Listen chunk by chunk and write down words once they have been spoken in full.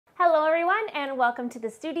Hello everyone and welcome to the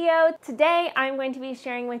studio. Today I'm going to be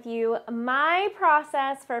sharing with you my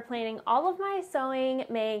process for planning all of my sewing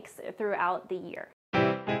makes throughout the year.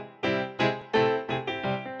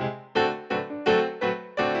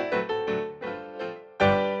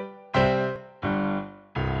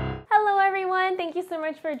 Thank you so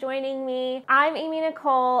much for joining me. I'm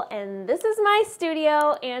Nicole and this is my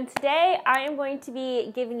studio, and today I am going to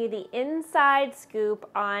be giving you the inside scoop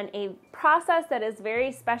on a process that is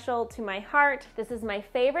very special to my heart. This is my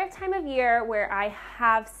favorite time of year where I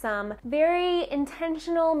have some very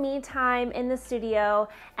intentional me time in the studio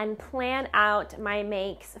and plan out my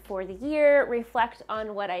makes for the year, reflect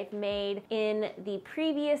on what I've made in the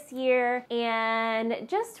previous year, and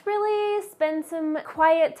just really spend some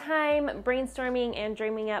quiet time brainstorming and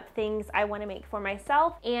dreaming up things I want to make for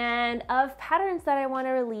myself and of patterns that I want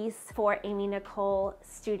to release for Nicole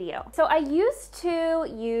Studio. So I used to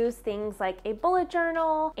use things like a bullet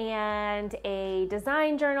journal and a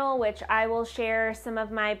design journal, which I will share some of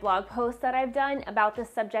my blog posts that I've done about this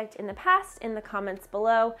subject in the past in the comments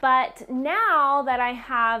below. But now that I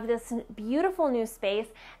have this beautiful new space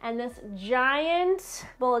and this giant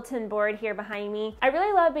bulletin board here behind me, I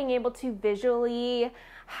really love being able to visually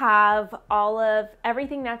have all of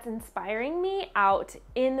everything that's inspiring me out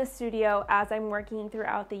in the studio as I'm working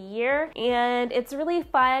throughout the year. And it's really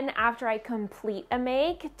fun after I complete a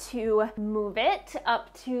make to move it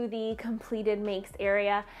up to the completed makes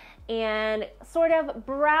area and sort of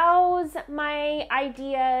browse my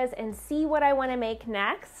ideas and see what I want to make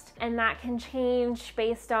next. And that can change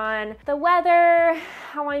based on the weather,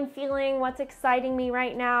 how I'm feeling, what's exciting me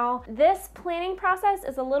right now. This planning process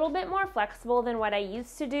is a little bit more flexible than what I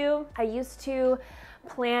used to do. I used to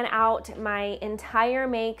plan out my entire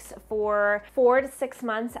makes for 4 to 6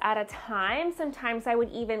 months at a time. Sometimes I would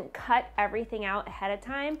even cut everything out ahead of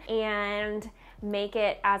time and make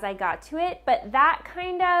it as I got to it, but that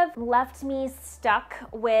kind of left me stuck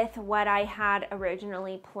with what I had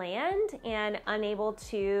originally planned and unable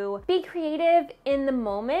to be creative in the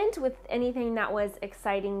moment with anything that was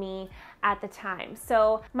exciting me at the time.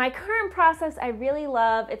 So my current process I really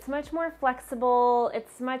love. It's much more flexible,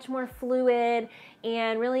 it's much more fluid,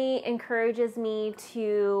 and really encourages me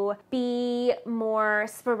to be more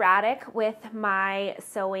sporadic with my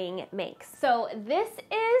sewing makes. So this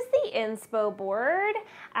is the inspo board.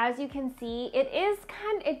 As you can see, it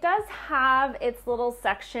does have its little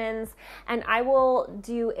sections, and I will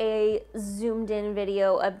do a zoomed in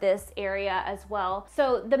video of this area as well.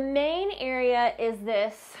 So the main area is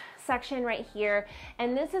this section right here,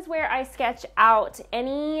 and this is where I sketch out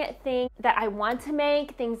anything that I want to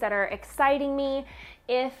make, things that are exciting me.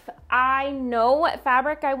 If I know what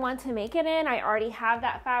fabric I want to make it in, I already have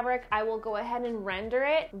that fabric, I will go ahead and render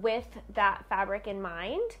it with that fabric in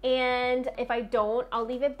mind. And if I don't, I'll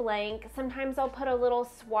leave it blank. Sometimes I'll put a little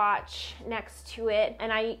swatch next to it,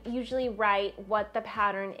 and I usually write what the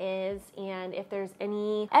pattern is and if there's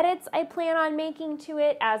any edits I plan on making to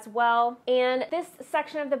it as well. And this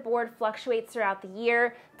section of the board fluctuates throughout the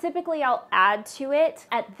year. Typically I'll add to it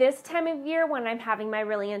at this time of year when I'm having my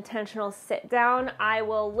really intentional sit down. I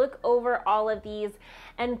will look over all of these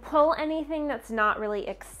and pull anything that's not really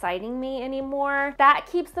exciting me anymore. That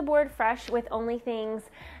keeps the board fresh with only things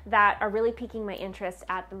that are really piquing my interest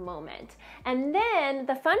at the moment. And then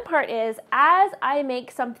the fun part is, as I make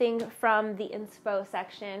something from the inspo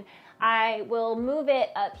section, I will move it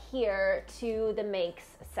up here to the makes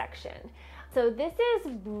section. So this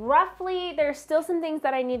is roughly, there's still some things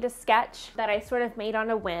that I need to sketch that I sort of made on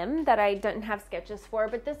a whim that I didn't have sketches for,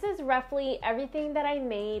 but this is roughly everything that I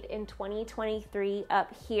made in 2023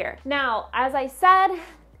 up here. Now, as I said,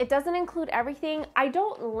 it doesn't include everything. I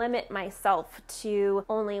don't limit myself to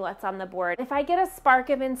only what's on the board. If I get a spark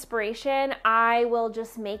of inspiration, I will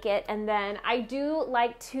just make it, and then I do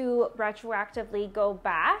like to retroactively go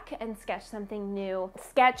back and sketch something new,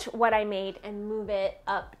 sketch what I made and move it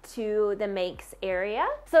up to the makes area.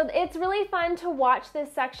 So it's really fun to watch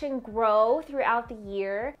this section grow throughout the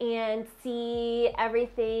year and see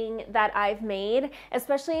everything that I've made,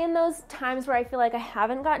 especially in those times where I feel like I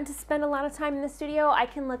haven't gotten to spend a lot of time in the studio. I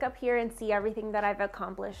can look up here and see everything that I've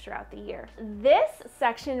accomplished throughout the year. This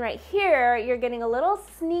section right here, you're getting a little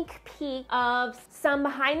sneak peek of some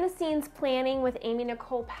behind the scenes planning with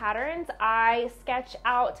Nicole patterns. I sketch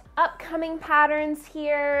out upcoming patterns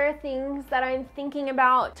here, things that I'm thinking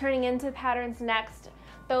about turning into patterns next.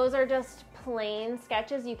 Those are just plain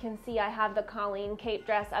sketches. You can see I have the Colleen cape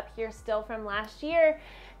dress up here still from last year.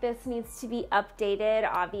 This needs to be updated,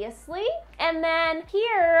 obviously. And then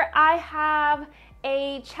here I have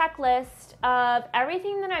a checklist of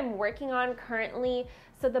everything that I'm working on currently.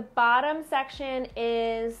 So the bottom section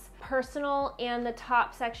is personal and the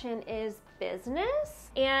top section is business.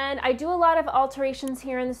 And I do a lot of alterations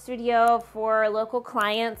here in the studio for local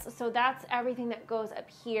clients, so that's everything that goes up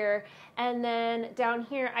here. And then down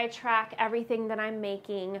here I track everything that I'm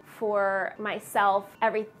making for myself,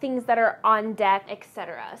 things that are on deck,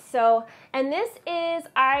 etc. So, and this is,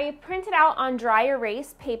 I printed out on dry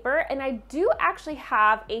erase paper, and I do actually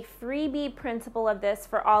have a freebie printable of this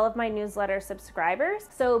for all of my newsletter subscribers.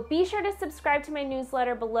 So be sure to subscribe to my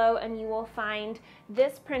newsletter below and you will find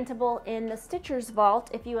this printable in the Stitcher's Vault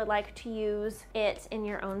if you would like to use it in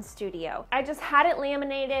your own studio. I just had it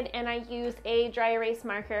laminated and I used a dry erase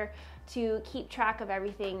marker to keep track of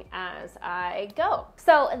everything as I go.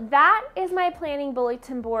 So that is my planning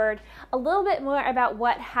bulletin board. A little bit more about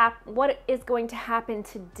what is going to happen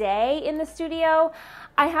today in the studio.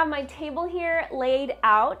 I have my table here laid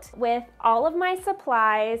out with all of my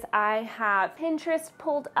supplies. I have Pinterest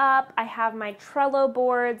pulled up. I have my Trello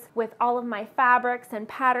boards with all of my fabrics and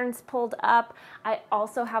patterns pulled up. I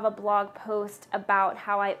also have a blog post about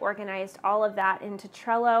how I organized all of that into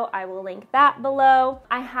Trello. I will link that below.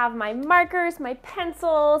 I have my markers, my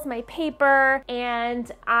pencils, my paper,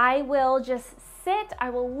 and I will just sit. I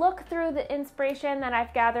will look through the inspiration that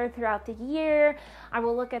I've gathered throughout the year. I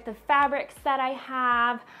will look at the fabrics that I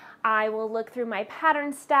have. I will look through my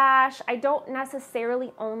pattern stash. I don't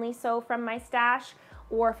necessarily only sew from my stash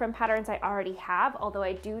or from patterns I already have, although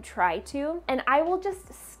I do try to. And I will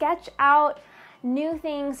just sketch out new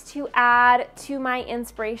things to add to my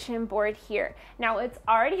inspiration board here. Now it's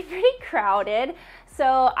already pretty crowded,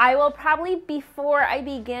 so I will probably, before I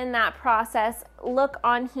begin that process, look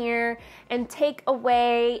on here and take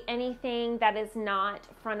away anything that is not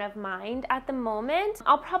front of mind at the moment.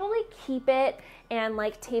 I'll probably keep it and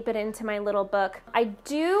like tape it into my little book. I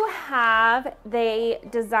do have the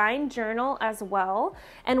design journal as well,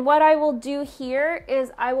 and what I will do here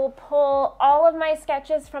is I will pull all of my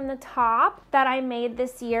sketches from the top that I made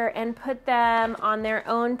this year and put them on their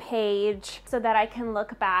own page so that I can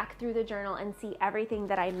look back through the journal and see everything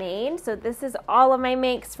that I made. So this is all of my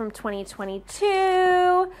makes from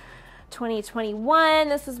 2022, 2021.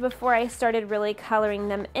 This was before I started really coloring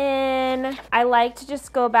them in. I like to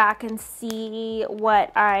just go back and see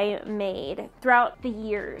what I made throughout the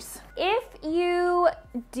years. If you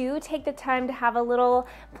do take the time to have a little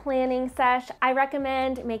planning sesh, I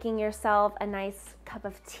recommend making yourself a nice cup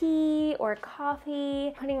of tea or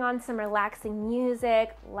coffee, putting on some relaxing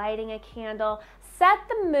music, lighting a candle. Set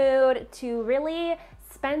the mood to really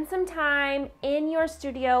spend some time in your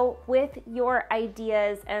studio with your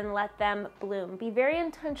ideas and let them bloom. Be very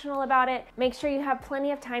intentional about it. Make sure you have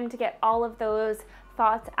plenty of time to get all of those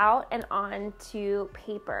thoughts out and onto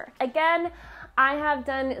paper. Again, I have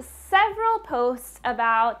done several posts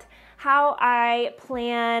about how I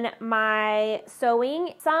plan my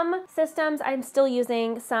sewing. Some systems I'm still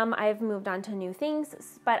using, some I've moved on to new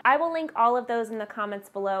things, but I will link all of those in the comments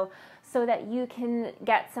below so that you can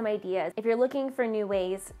get some ideas if you're looking for new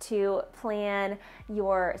ways to plan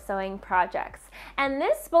your sewing projects. And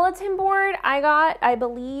this bulletin board I got, I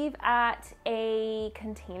believe, at a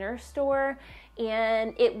Container Store,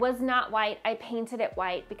 and it was not white. I painted it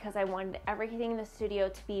white because I wanted everything in the studio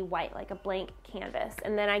to be white, like a blank canvas.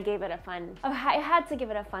 And then I had to give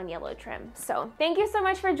it a fun yellow trim. So thank you so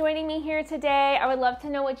much for joining me here today. I would love to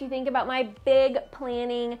know what you think about my big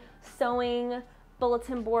planning sewing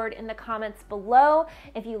bulletin board in the comments below.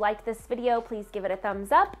 If you liked this video, please give it a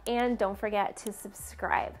thumbs up and don't forget to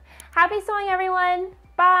subscribe. Happy sewing, everyone.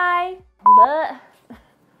 Bye.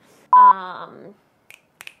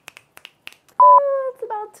 It's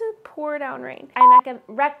about to pour down rain. I